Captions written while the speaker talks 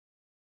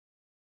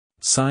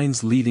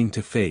Signs leading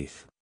to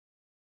faith.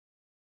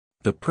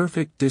 The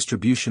Perfect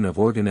Distribution of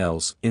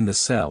Organelles in the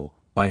Cell,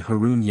 by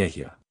Haroon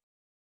Yehia.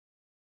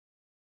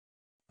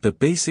 The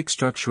basic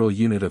structural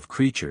unit of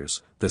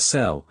creatures, the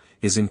cell,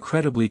 is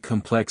incredibly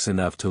complex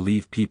enough to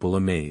leave people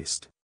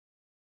amazed.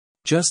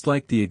 Just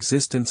like the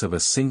existence of a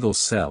single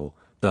cell,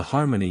 the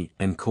harmony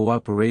and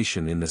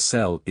cooperation in the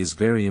cell is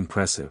very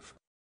impressive.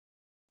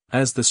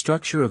 As the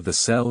structure of the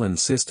cell and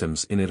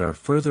systems in it are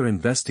further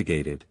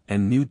investigated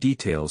and new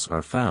details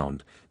are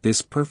found,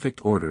 this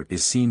perfect order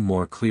is seen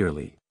more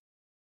clearly.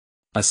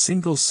 A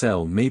single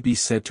cell may be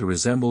said to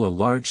resemble a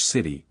large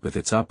city with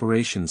its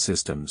operation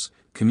systems,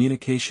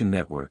 communication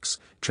networks,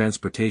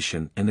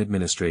 transportation and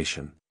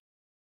administration.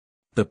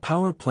 The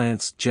power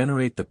plants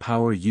generate the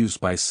power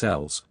used by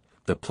cells,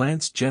 the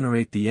plants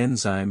generate the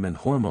enzyme and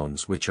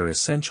hormones which are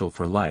essential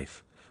for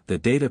life, the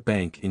data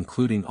bank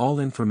including all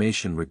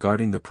information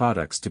regarding the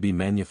products to be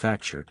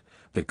manufactured,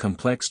 the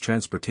complex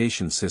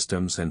transportation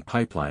systems and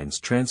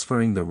pipelines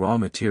transferring the raw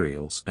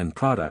materials and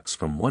products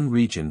from one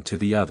region to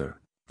the other,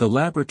 the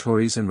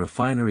laboratories and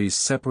refineries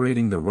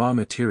separating the raw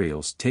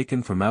materials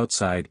taken from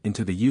outside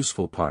into the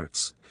useful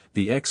parts,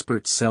 the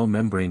expert cell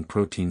membrane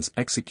proteins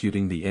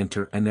executing the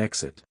enter and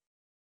exit.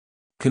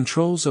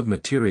 Controls of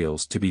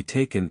materials to be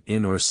taken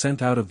in or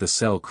sent out of the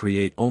cell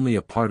create only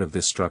a part of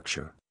this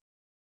structure.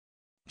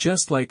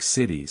 Just like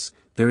cities,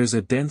 there is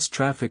a dense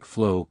traffic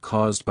flow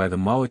caused by the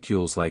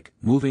molecules like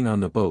moving on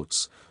the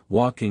boats,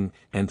 walking,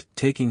 and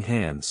taking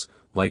hands,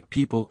 like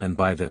people, and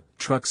by the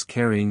trucks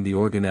carrying the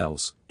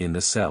organelles in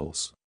the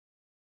cells.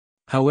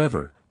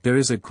 However, there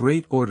is a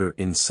great order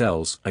in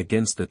cells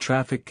against the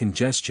traffic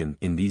congestion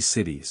in these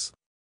cities.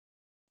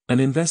 An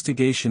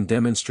investigation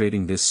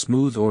demonstrating this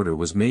smooth order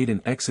was made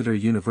in Exeter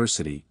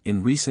University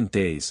in recent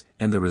days,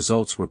 and the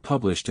results were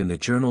published in the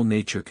journal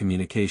Nature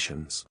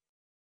Communications.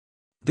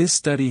 This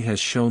study has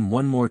shown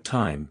one more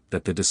time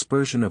that the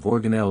dispersion of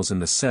organelles in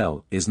the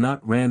cell is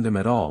not random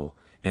at all,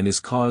 and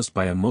is caused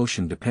by a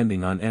motion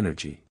depending on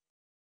energy.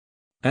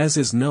 As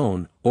is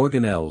known,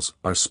 organelles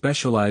are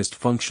specialized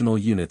functional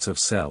units of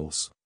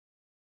cells.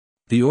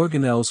 The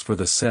organelles for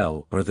the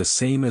cell are the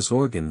same as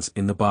organs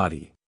in the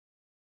body.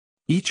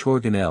 Each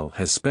organelle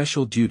has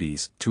special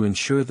duties to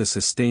ensure the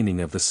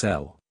sustaining of the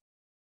cell.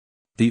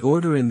 The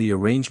order in the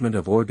arrangement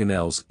of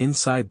organelles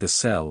inside the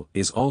cell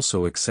is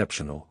also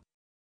exceptional.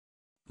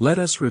 Let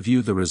us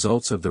review the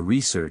results of the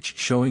research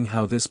showing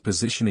how this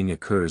positioning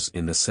occurs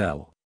in the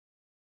cell.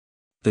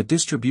 The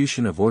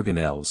distribution of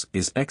organelles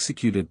is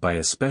executed by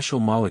a special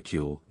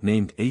molecule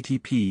named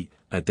ATP,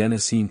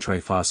 adenosine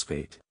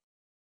triphosphate.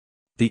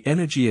 The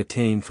energy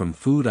attained from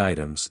food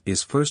items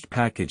is first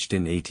packaged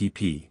in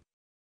ATP.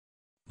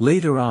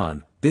 Later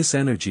on, this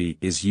energy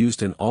is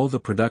used in all the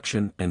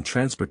production and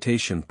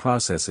transportation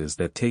processes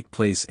that take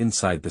place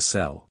inside the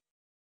cell.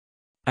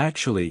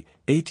 Actually,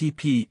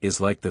 ATP is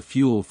like the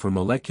fuel for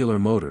molecular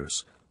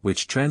motors,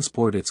 which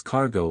transport its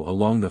cargo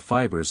along the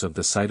fibers of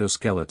the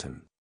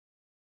cytoskeleton.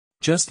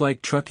 Just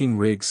like trucking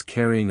rigs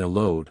carrying a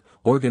load,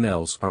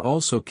 organelles are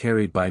also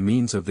carried by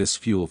means of this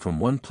fuel from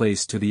one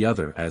place to the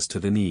other as to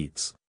the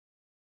needs.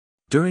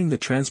 During the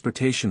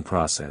transportation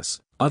process,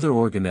 other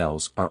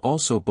organelles are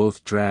also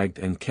both dragged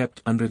and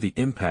kept under the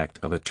impact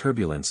of a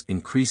turbulence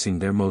increasing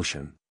their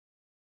motion.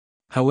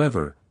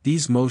 However,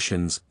 these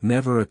motions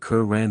never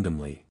occur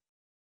randomly.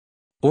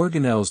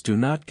 Organelles do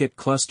not get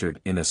clustered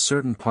in a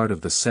certain part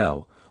of the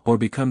cell, or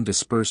become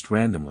dispersed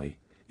randomly.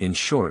 In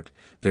short,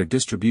 their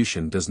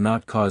distribution does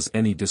not cause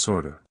any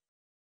disorder.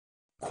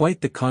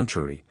 Quite the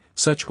contrary,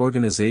 such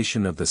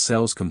organization of the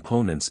cell's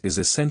components is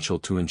essential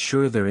to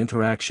ensure their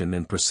interaction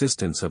and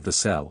persistence of the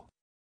cell.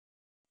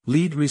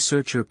 Lead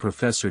researcher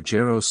Professor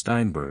Jero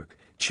Steinberg,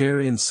 Chair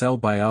in Cell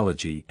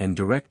Biology and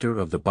Director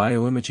of the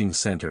Bioimaging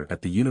Center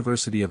at the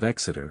University of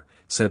Exeter,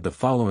 said the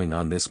following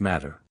on this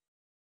matter.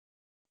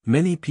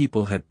 Many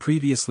people had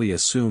previously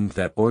assumed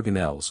that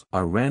organelles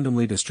are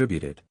randomly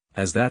distributed,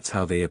 as that's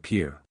how they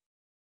appear.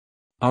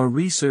 Our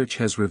research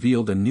has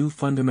revealed a new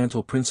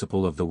fundamental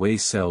principle of the way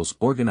cells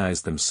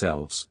organize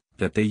themselves,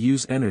 that they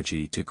use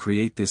energy to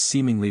create this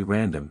seemingly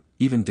random,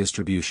 even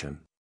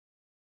distribution.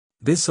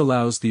 This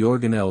allows the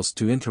organelles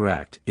to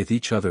interact with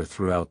each other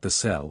throughout the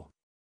cell.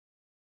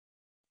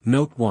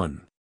 Note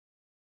 1.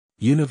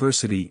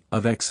 University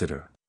of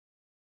Exeter.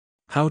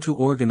 How to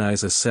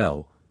organize a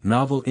cell,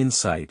 novel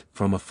insight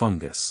from a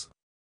fungus.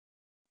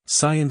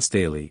 Science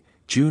Daily,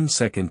 June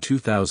 2,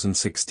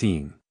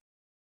 2016.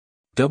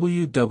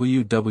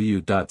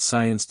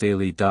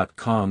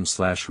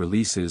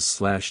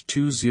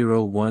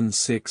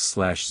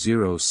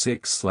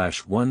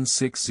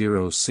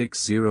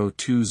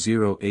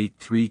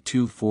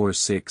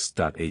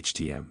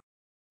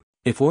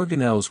 If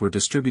organelles were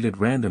distributed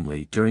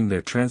randomly during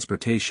their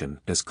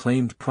transportation as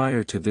claimed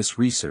prior to this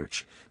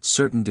research,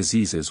 certain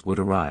diseases would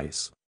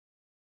arise.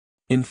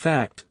 In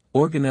fact,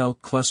 organelle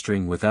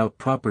clustering without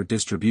proper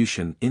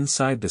distribution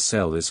inside the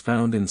cell is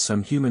found in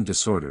some human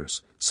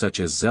disorders, such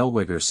as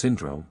Zellweger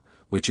syndrome,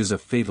 which is a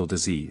fatal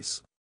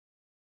disease.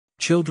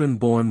 Children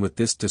born with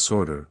this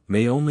disorder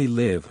may only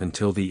live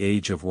until the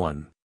age of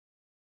 1.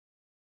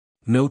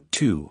 Note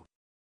 2.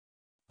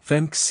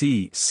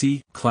 Femke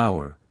C.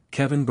 Clower,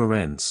 Kevin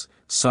Behrens,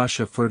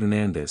 Sasha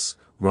Ferdinandis,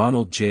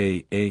 Ronald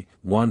J. A.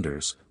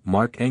 Wanders,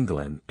 Mark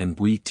Engelen and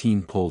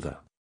Bui-Tien Polda.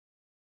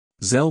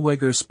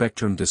 Zellweger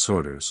Spectrum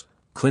Disorders,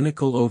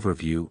 Clinical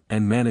Overview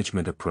and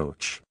Management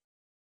Approach.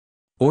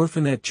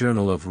 Orphanet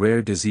Journal of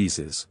Rare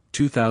Diseases,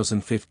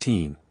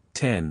 2015,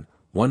 10,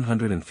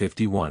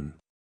 151.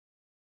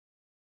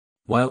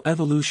 While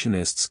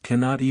evolutionists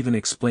cannot even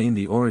explain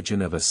the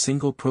origin of a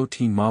single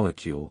protein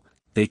molecule,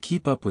 they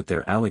keep up with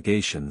their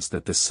allegations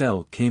that the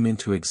cell came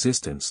into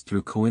existence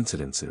through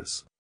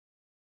coincidences.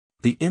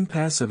 The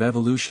impasse of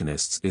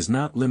evolutionists is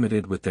not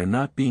limited with their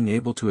not being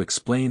able to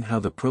explain how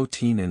the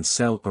protein and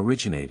cell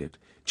originated.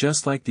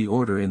 Just like the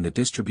order in the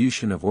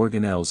distribution of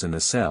organelles in the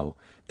cell,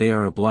 they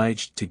are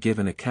obliged to give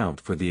an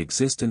account for the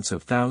existence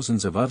of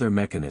thousands of other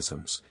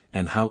mechanisms,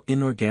 and how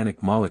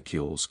inorganic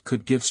molecules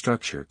could give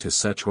structure to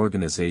such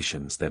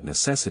organizations that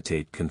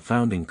necessitate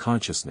confounding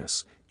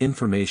consciousness,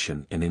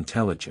 information and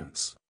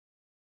intelligence.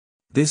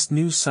 This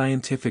new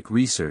scientific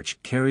research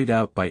carried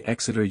out by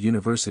Exeter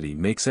University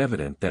makes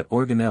evident that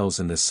organelles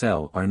in the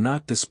cell are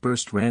not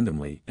dispersed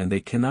randomly and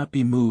they cannot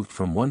be moved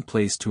from one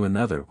place to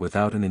another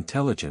without an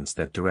intelligence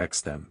that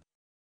directs them.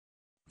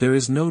 There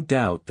is no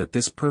doubt that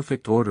this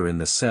perfect order in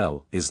the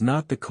cell is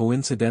not the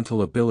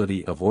coincidental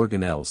ability of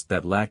organelles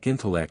that lack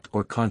intellect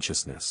or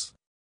consciousness.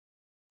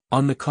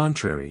 On the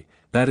contrary,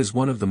 that is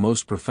one of the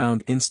most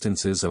profound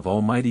instances of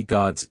Almighty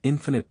God's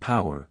infinite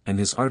power and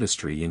His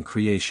artistry in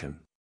creation.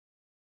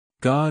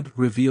 God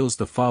reveals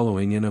the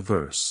following in a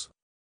verse.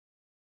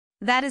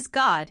 That is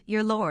God,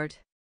 your Lord.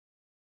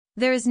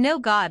 There is no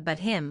God but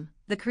Him,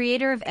 the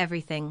Creator of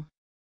everything.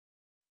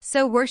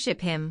 So worship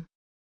Him.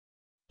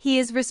 He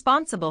is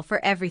responsible for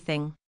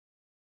everything.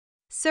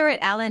 Surat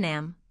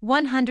Al-An'am,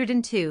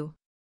 102.